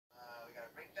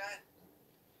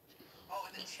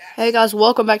Hey guys,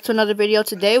 welcome back to another video.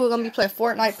 Today we're gonna be playing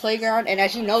Fortnite Playground, and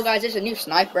as you know, guys, there's a new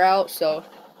sniper out. So,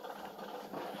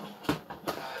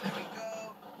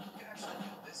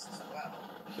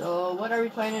 what are we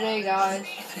playing today, guys?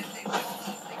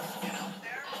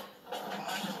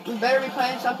 We better be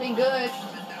playing something good.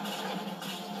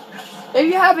 If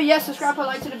you haven't yet, subscribe, put a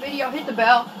like to the video, hit the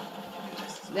bell.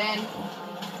 Then,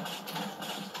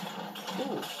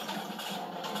 ooh.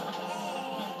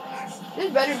 This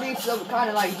better be some kind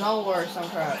of like zone war or some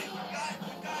crap.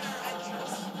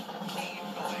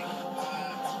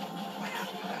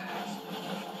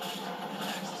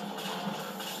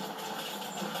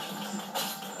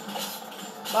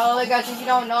 By the way, guys, if you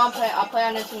don't know, I play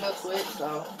on Nintendo Switch,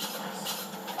 so.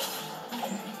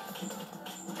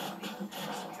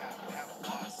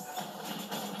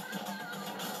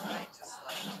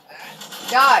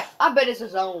 God, I bet it's a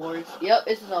Zone Wars. Yep,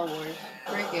 it's a Zone Wars.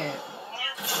 Freaking.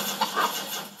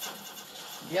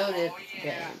 Yo, this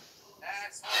game.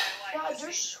 God,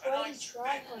 they're sweaty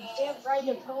tryhards. They have right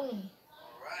to pony.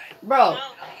 Bro,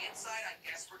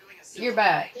 you're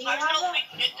bad. Do you have that?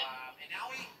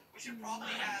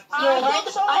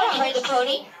 I have right to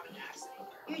pony.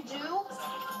 You do?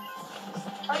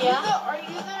 Yeah. Are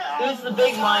you the Who's the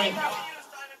big Mike?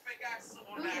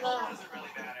 Who's that?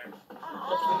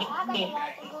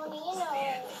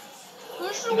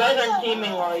 Who's the You guys one aren't that-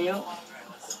 teaming, are you?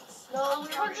 No, we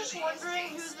were just wondering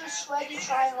who the sweaty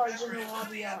tryhards in the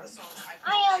lobby are.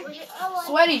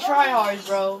 Sweaty tryhards,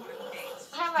 bro.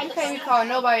 I have right You to can't pony. be calling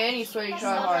nobody any sweaty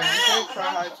tryhards. They're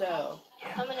tryhard too.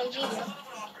 I'm an OG.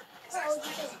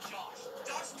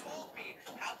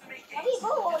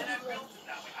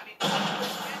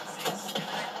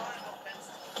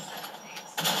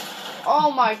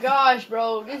 Oh my gosh,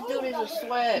 bro. This dude is a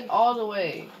sweat all the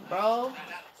way, bro.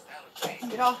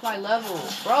 Get off my level,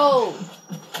 bro.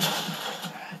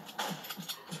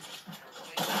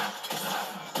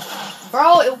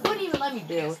 Bro, it wouldn't even let me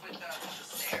do.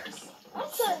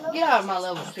 Get out of my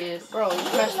level, kid. Bro, you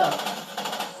messed up.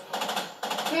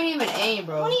 Can't even aim,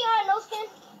 bro. What do you got, no skin?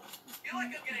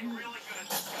 Can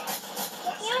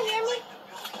you hear me?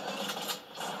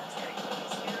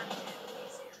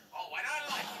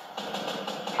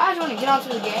 I just want to get onto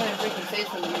the game and freaking say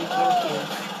something to these little kids.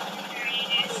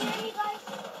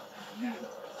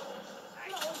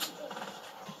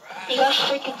 You guys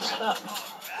freaking suck.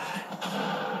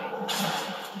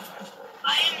 I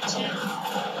am too.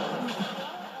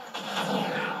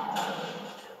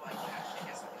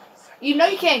 You know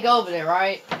you can't go over there,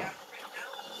 right?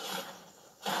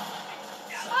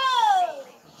 Oh!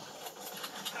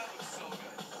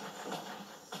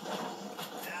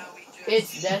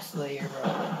 It's Death Slayer,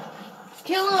 bro.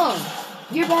 Kill him!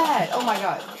 You're bad! Oh my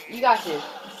god. You got this.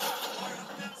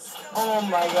 Oh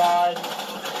my god.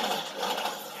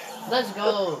 Let's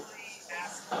go.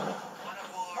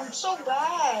 I'm so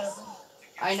bad.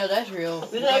 I know that's real.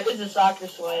 Who the heck is the soccer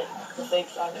sweat? The fake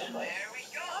soccer sweat.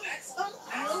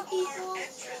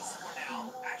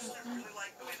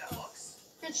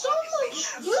 Did someone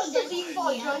use the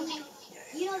default Jonesy?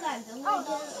 You know that villain?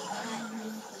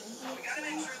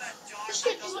 This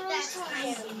kid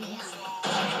literally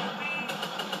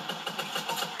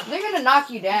They're gonna knock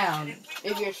you down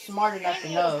if you're smart enough to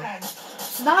know.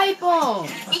 Snipe them!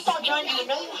 Default Jonesy, you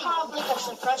know you have like a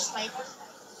suppressed sniper?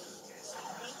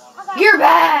 You're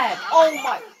bad! Oh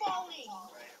my...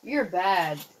 You're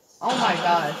bad. Oh my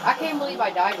god. I can't believe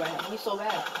I died by him. He's so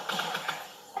bad.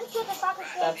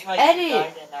 That's how you Edit.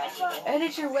 died in that.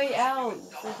 Edit your way out.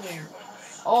 Freaking.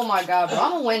 Oh my god, bro.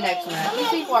 I'm gonna win next match. These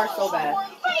people are so bad.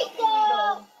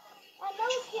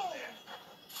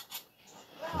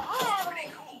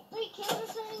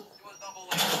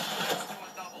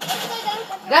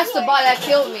 That's the bot that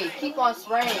killed me. Keep on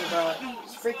spraying, bro.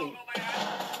 It's freaking.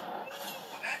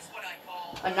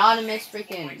 Anonymous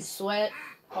freaking sweat.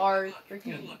 Hard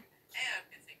freaking.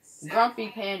 Grumpy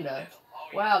Panda.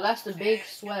 Wow, that's the big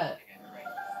sweat.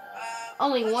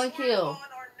 Only one kill.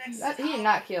 He did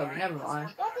not kill me. Never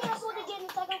mind.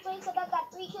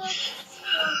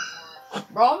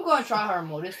 Bro, I'm going to try hard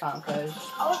mode this time, cause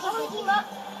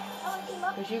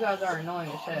you guys are annoying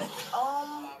as heck.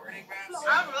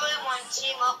 I really want to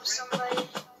team up with somebody.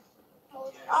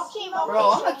 I'll team up.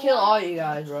 Bro, I'm gonna kill all you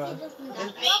guys, bro.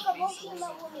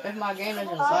 If my game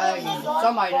isn't lagging,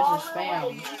 somebody doesn't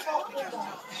spam.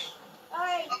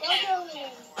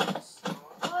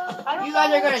 You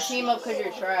guys are gonna team up because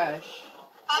you're trash.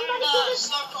 I'm the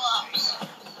circle ups.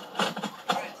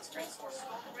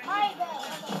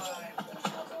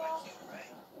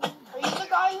 Are you the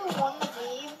guy who won the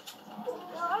game?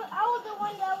 I was the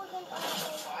one that was in.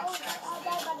 I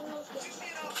died by the most.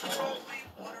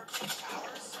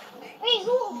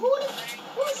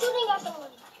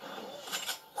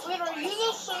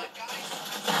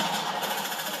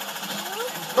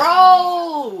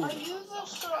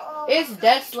 This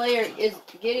Death Slayer is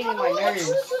getting in my Who's nerves.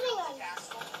 shooting at me?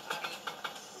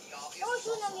 No one's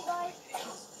shooting at me, guys.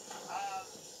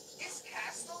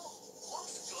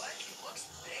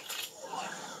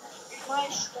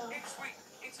 Nice stuff.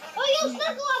 Oh, yo,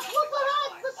 circle up. Look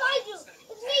behind, beside you.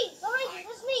 It's me. Behind you.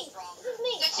 It's me. This is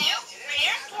me. That's you? Right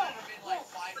here? Yeah,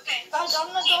 yeah. Okay. Guys, I'm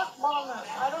the dark bomber.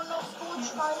 I don't know which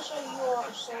guys are you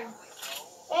are, so.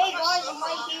 Hey, guys, I'm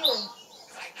right here.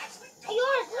 Hey, you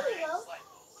are. There we go.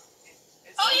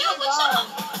 Oh, yo, what's up?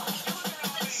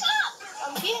 What's up?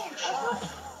 I'm getting shot.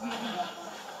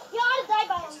 Yeah, I died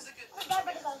by him. I died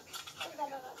by the guy.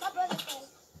 My brother's dead.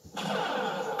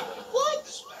 What?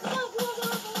 No.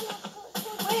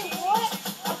 Wait, what? I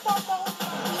thought that was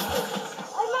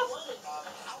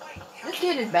my This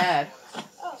kid is bad.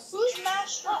 Oh, who's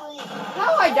Master Link?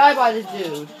 How do I die by this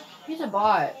dude? He's a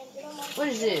bot. What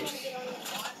is this?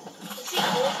 Is he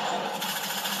good?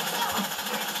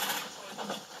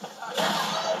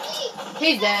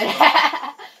 He's dead.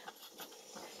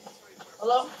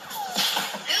 Hello?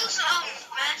 Who's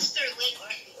Master Link?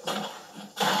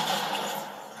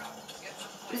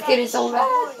 This kid is so bad.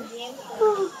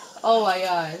 Oh my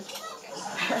god.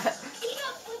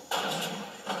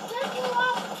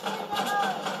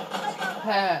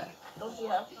 Don't you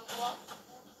have to walk?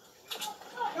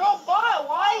 You're a bot.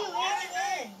 Why are you aiming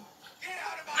in?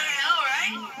 I know,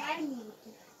 right?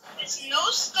 It's no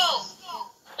scope.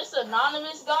 It's an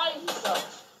anonymous guy. He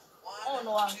sucks. I don't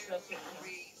know why I'm stressing him.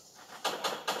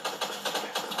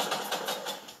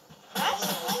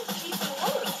 Master Link keeps it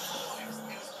worse.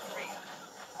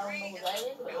 I don't know who that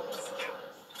is, but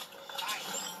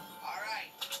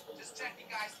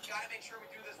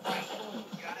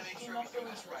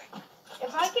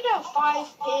If I could have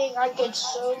 5 ping, I could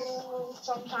so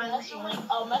sometimes win.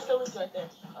 oh, Master Link's right there.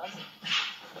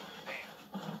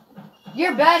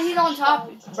 You're bad. He's on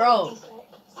top, bro.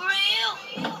 Who are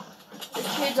you?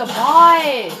 This kid's a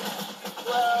bot.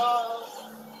 Well,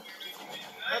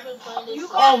 I've been playing this. You Oh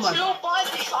got my- killed by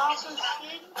the soccer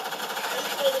skin?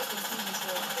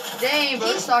 Dang, bro.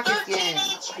 He's Soccer 13 skin.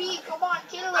 HP. Come on,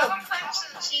 kill I him. want to play this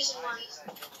in season 1.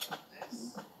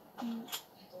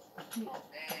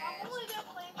 I've only been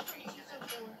playing for season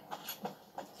 4.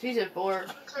 Season 4.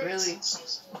 Really?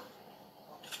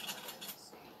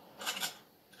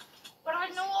 But I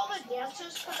know all the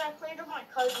dances because I played on my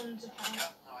cousin's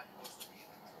account.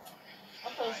 I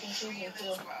played some season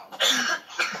 2.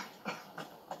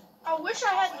 I wish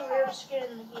I had the rare skin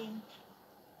in the game.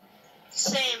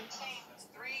 Same.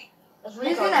 That's He's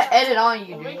Ricardo. gonna edit on you,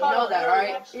 dude. You Ricardo know that,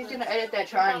 Ariel. right? He's gonna edit that Ricardo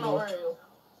triangle. Ariel.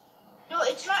 No,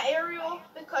 it's not Ariel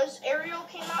because Ariel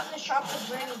came out in the shop with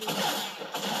Grenady.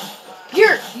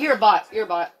 You're a bot. You're a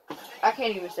bot. I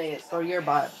can't even say it, bro. You're a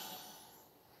bot.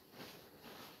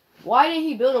 Why didn't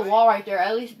he build a wall right there?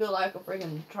 At least build like a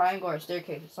freaking triangle or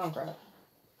staircase or some crap. There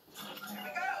we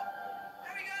go.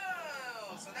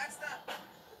 So that's the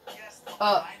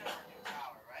final of our new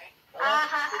tower, right?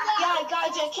 Yeah,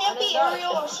 guys, it can't be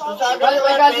Ariel or something. By the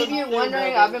way, guys, if you're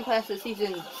wondering, I've been playing since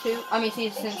season 2. I mean,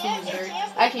 since season 3.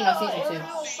 Actually, no, season 2.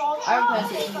 I haven't played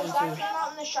since season 2. That came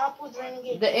out in the shop with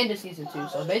Renegade. The end of season 2,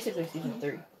 so basically season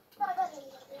 3.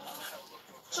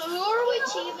 So who are we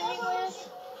teaming with?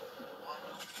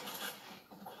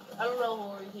 I don't know who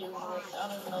we're here with. I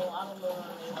don't know her name.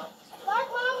 Dark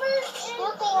Bomber and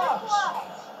Snorkel Ops.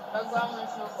 Dark Bomber and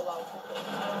Snorkel Ops. I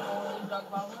don't know who Dark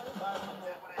Bomber is, but I don't know.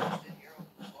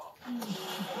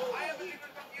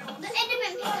 The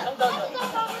Enderman I'm done.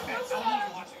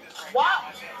 Wow!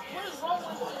 What is wrong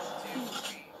with this?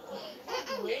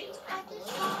 Wait.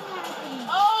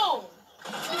 Oh!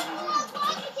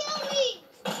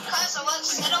 Because I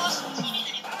wasn't teaming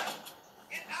anymore.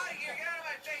 Get out of here! Get out of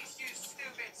my face, you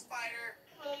stupid spider!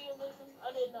 I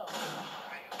didn't know.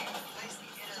 Alright, okay, place the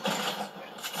inner layers.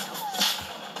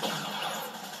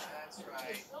 That's right.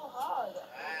 It's so hard.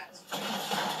 That's right.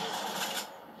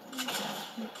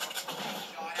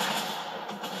 Shot at.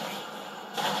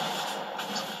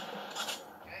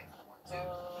 Okay, 1, 2.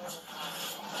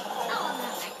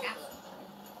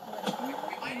 We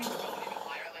might even go even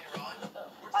higher later on.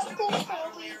 We're just doing the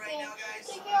outer layer right now, guys.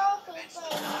 Eventually,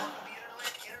 the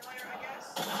inner layer, I guess.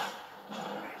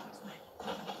 Okay, let's wait.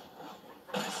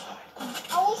 From this side.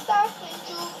 I will start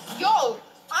thinking. Yo,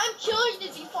 I'm killing the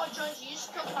default judge. You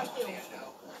just took my kill.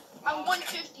 I'm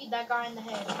 150 that guy in the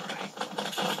head. I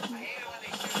hate it when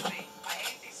they shoot me. I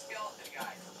hate these skeleton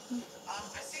guys. I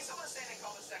see someone saying in the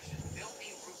comment section, build a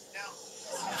roof. Now, this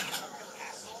is going to be a roof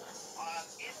castle.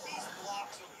 In these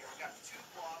blocks over here, we've got 2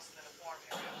 blocks and then a farm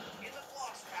area. In the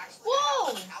blocks, we're actually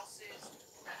Whoa! have houses,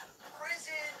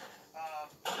 prison,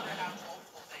 we're going to have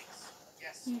multiple things.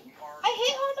 Yes, we are. I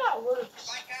hate how that works.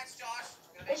 If I catch Josh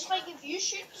like if you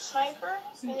shoot the sniper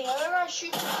and the other guy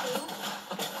shoots it too,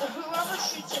 then whoever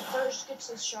shoots it first gets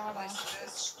his shot off.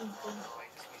 It's stupid.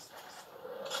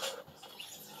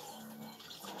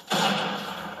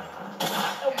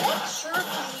 What server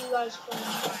are you guys playing?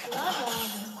 I'm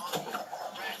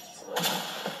lagging.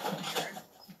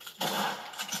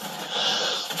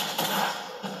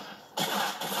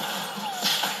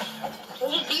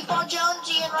 There's a default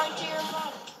Jonesy in right to your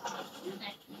front.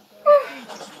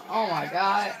 Oh my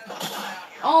god.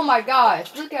 Oh my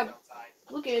gosh. Look at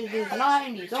his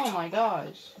 90s. Oh my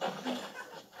gosh.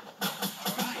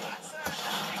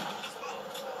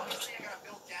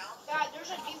 God, there's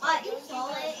a default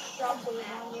Jonesy shop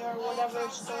on you or whatever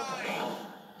it's called.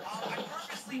 I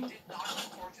purposely did not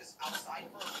do torches outside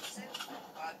for a reason.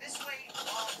 This way,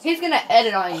 He's gonna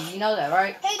edit on you. You know that,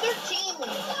 right? Hey, they're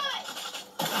teaming.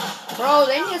 Bro,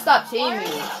 they need to stop Why are teaming. they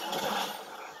teaming?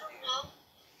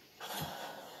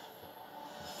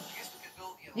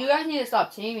 You guys need to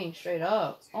stop teaming straight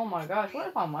up. Oh my gosh,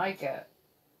 where's my mic at?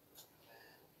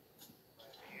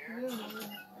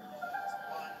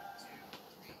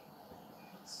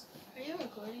 Are you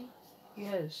recording?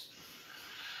 Yes.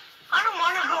 I don't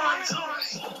want to go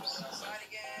on teams.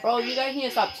 Bro, you guys need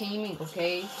to stop teaming,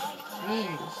 okay?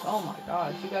 Jeez. Oh my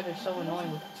gosh, you guys are so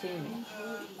annoying with the teaming.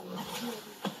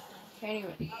 Can't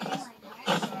even.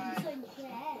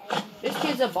 This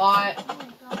kid's a bot.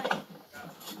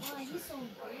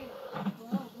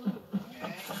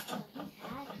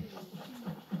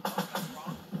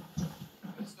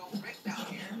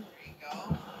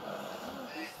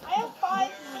 I have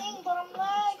 5 ping, but I'm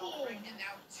lagging.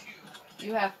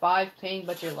 You have 5 ping,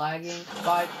 but you're lagging.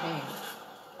 5 ping.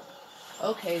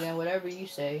 Okay, then whatever you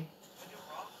say.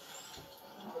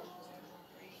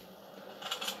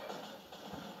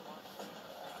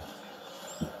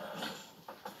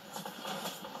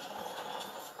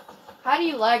 How do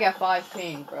you lag at 5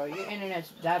 ping, bro? Your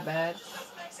internet's that bad.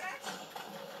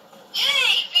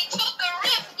 Yay, we took a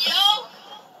rift, yo.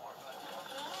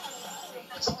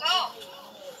 Let's go.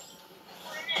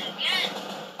 We're in it again.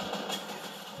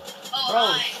 Oh, Bro,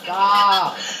 hi.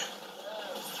 stop.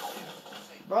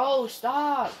 Bro,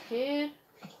 stop, kid.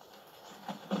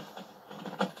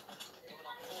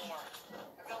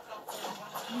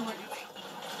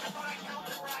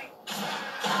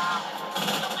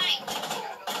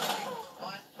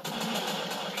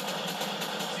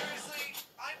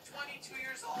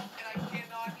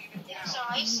 So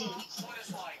I see.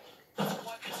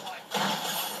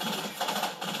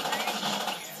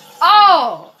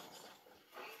 Oh!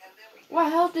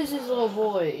 What health is this little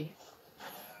boy?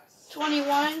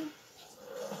 21?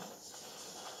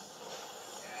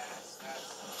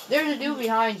 There's a dude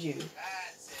behind you.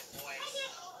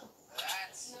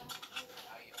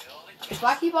 If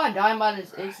I keep on dying by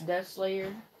this Ace Death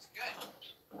Slayer,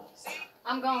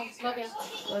 I'm going. Love you.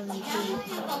 love you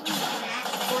too.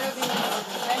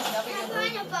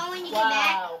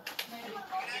 Wow.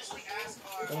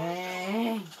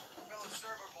 Dang.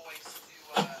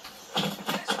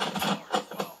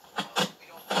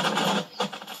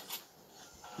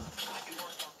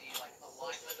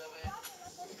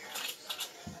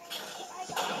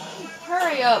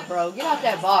 Hurry up, bro. Get out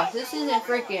that box. This isn't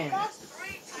freaking. Team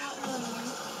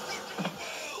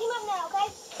up now, okay?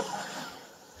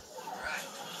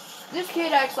 This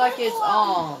kid acts like it's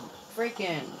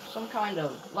freaking some kind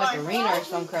of like arena or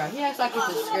some crap. He acts like it's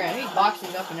a scram. He's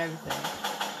boxing up and everything.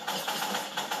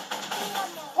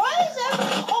 Why is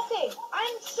everything okay?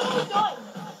 I'm so done.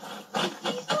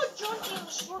 The default Jonesy and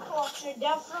the Snorkel Ops are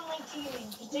definitely teaming.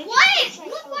 They What? just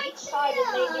push from each side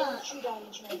and they didn't shoot at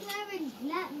each other.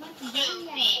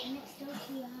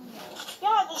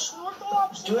 Yeah, the Snorkel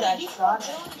Ops Dude, and I the default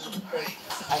shot Jonesy.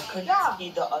 because I couldn't Yeah. see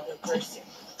the other person.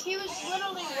 He was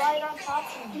literally right on top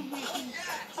of me. Like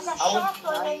a I was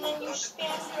shotgun trying- and then you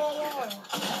spammed right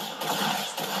over.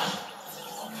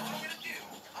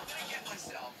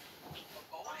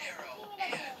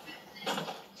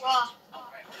 Wow.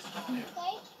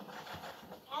 Okay?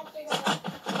 After that.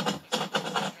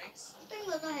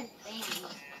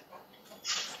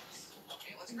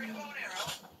 Let's create a bow and arrow.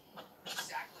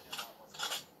 Exactly the one.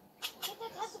 Get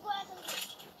that testicle out of the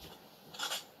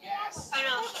Yes. I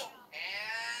know.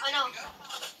 And I know. there we go.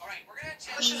 All right, we're gonna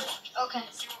Push challenge. it. Okay.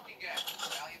 See what we can get.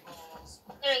 Valuables,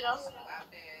 There you go.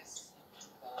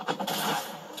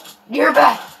 lapis. You're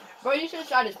back. Bro, you should have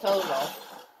shot his toes off.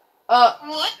 What? Then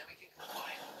we can combine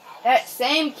powers. That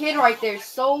same kid right there is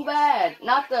so bad.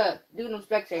 Not the dude I'm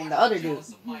spectating, the other dude.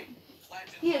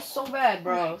 He is so bad,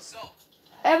 bro. So,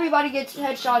 Everybody gets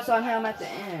headshots on him at the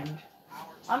end.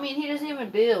 I mean, he doesn't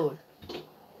even build.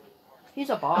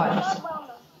 He's a bot.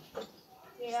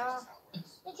 Yeah.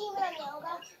 The team on yellow,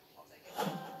 okay?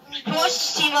 Who wants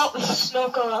to team up with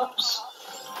Snorkel Ups?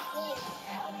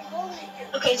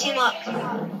 Okay, team up. Gonna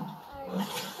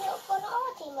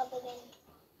all team up again.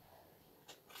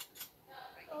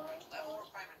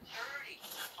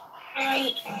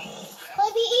 Alright.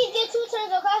 Let me eat, get 2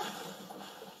 turns, okay?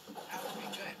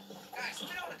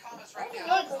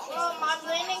 Look, I'm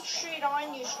landing straight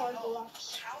on you, Snorkel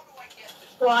Ups.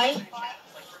 Why?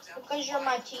 Because you're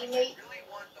my teammate.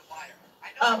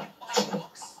 Oh.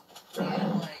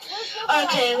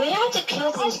 Okay, we have to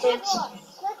kill these dudes.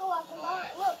 Circle up,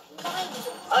 look, behind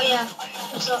you. Oh yeah.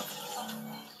 What's up?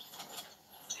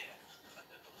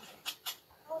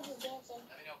 I was just dancing.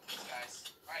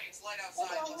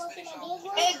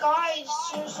 Hey guys,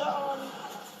 there's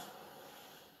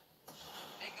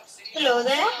Hello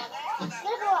there.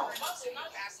 Circle up.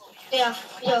 Yeah.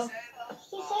 Yo.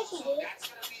 He said he did.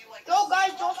 yo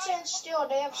guys, don't stand still.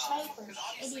 They have snipers.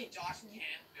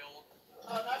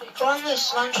 Go on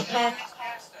this launch pad.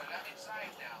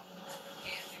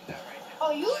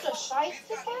 Oh, you the scythe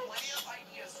pickaxe?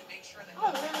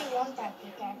 I really want that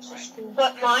pickaxe. It's cool.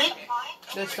 What, mine?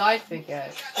 The side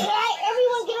pickaxe. Alright,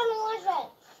 everyone get on the launch pad.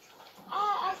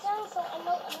 I found a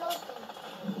nose thing.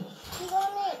 He's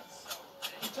on it.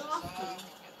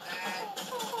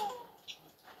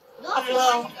 I'm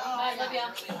low.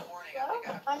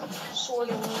 I'm sort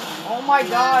of low. Oh my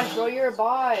gosh, bro, you're a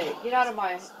bot. Get out of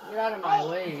my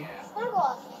way. Circle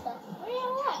up and stuff. Where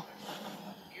you at?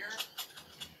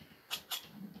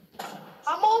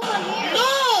 I'm over here.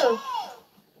 No!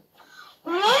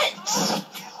 What?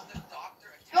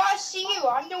 Yo, I see you.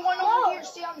 I'm the one over here.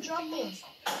 See, I'm jumping.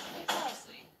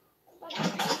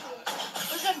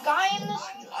 There's a guy in this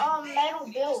metal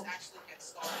build.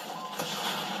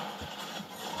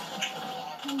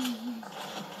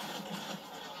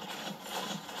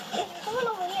 Someone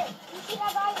over here. You see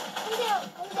that guy?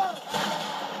 Come down.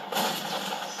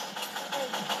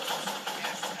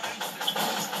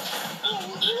 Ian,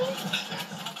 you see me?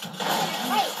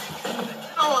 Hey.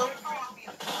 Oh,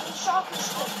 I'm soccer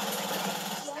stick.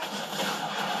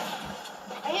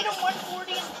 I hit him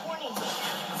 140 and 20.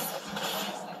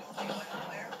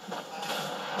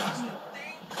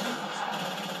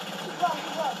 Keep up.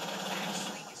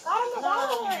 Got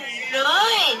him.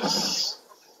 nice.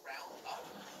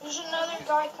 There's another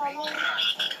guy coming.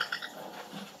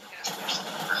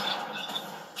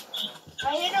 I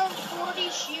hit him 40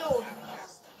 shield.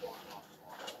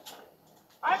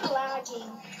 I'm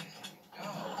lagging.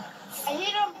 I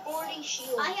hit him 40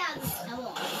 shield.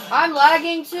 I'm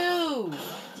lagging too.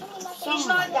 He's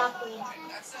not that good.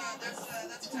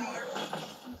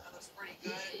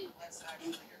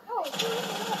 Oh,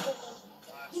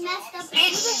 he messed up.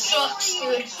 It sucks,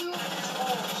 dude.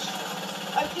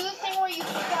 I do the thing where you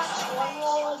pickaxe one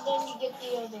wall and then you get the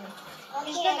other.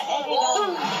 He's gonna edit out.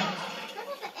 Look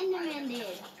what the Enderman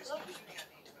did.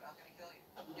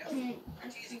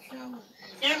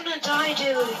 You're gonna die,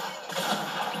 dude.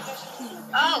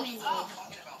 Oh.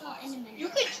 You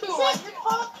get 200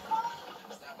 pop?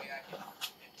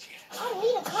 I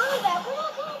need a combat. Where's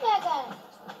that combat guy?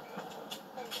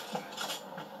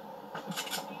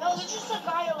 No, there's just a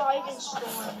guy alive in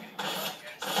Storm.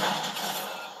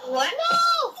 What? No!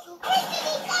 Where did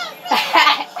he go?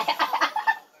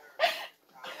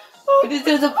 Oh, this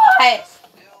is a bot.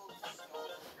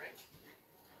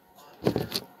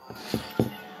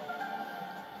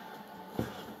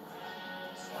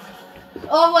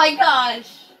 Oh my gosh.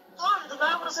 Oh, the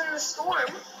guy was in the storm.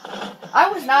 I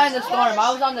was not in the storm.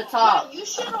 I was on the top. You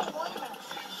should have won that.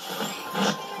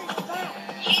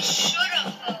 He should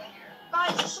have, though.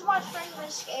 Guys, this is my friend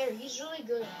Risk Air. He's really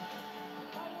good.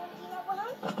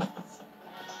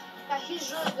 Yeah,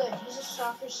 he's really good. He's a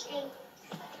soccer skin.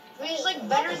 But he's like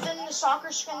better than the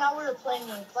soccer skin that we were playing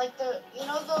with. Like the, you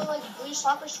know the like blue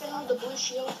soccer skin with the blue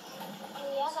shield?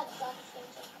 Yeah, I got the soccer skin.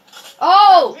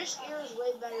 Oh! Risk Air is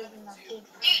way better than that kid.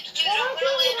 Dude, Don't I'm kill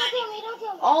really me, don't kill me, don't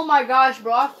kill me. Oh my gosh,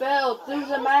 bro, I fell through the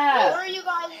Where map. are you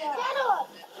guys at? Shut up.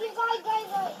 You guys.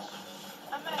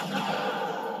 I'm at.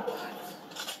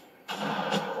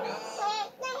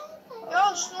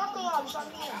 Yo, Snorkel Ops,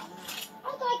 I'm here. I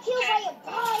got killed by a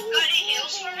bot. You Got any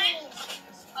heals for me?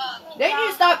 They need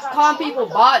to stop calling people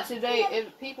bots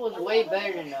if people is way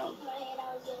better than them.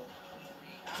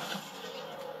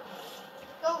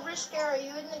 Yo, Risk Air, are you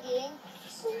in the game?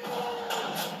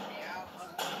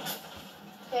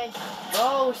 Okay.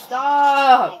 Bro,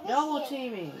 stop! Double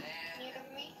teaming.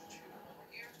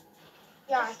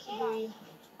 Yeah, I can hear you.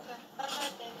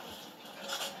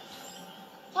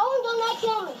 Tell him don't not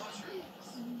kill me.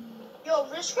 Yo,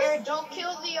 Risk Air, don't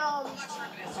kill the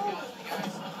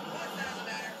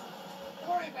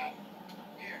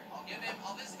Give him.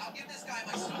 I'll give this guy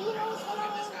my Do stone. you know what's I'll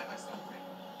going give this on? guy my stone ring.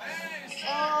 Hey,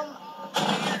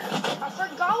 I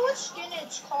forgot what skin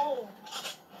it's called.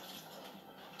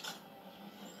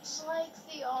 It's like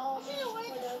the I don't know where it's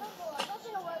whatever. purple. I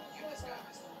don't know where it's give this guy purple.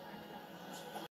 my stone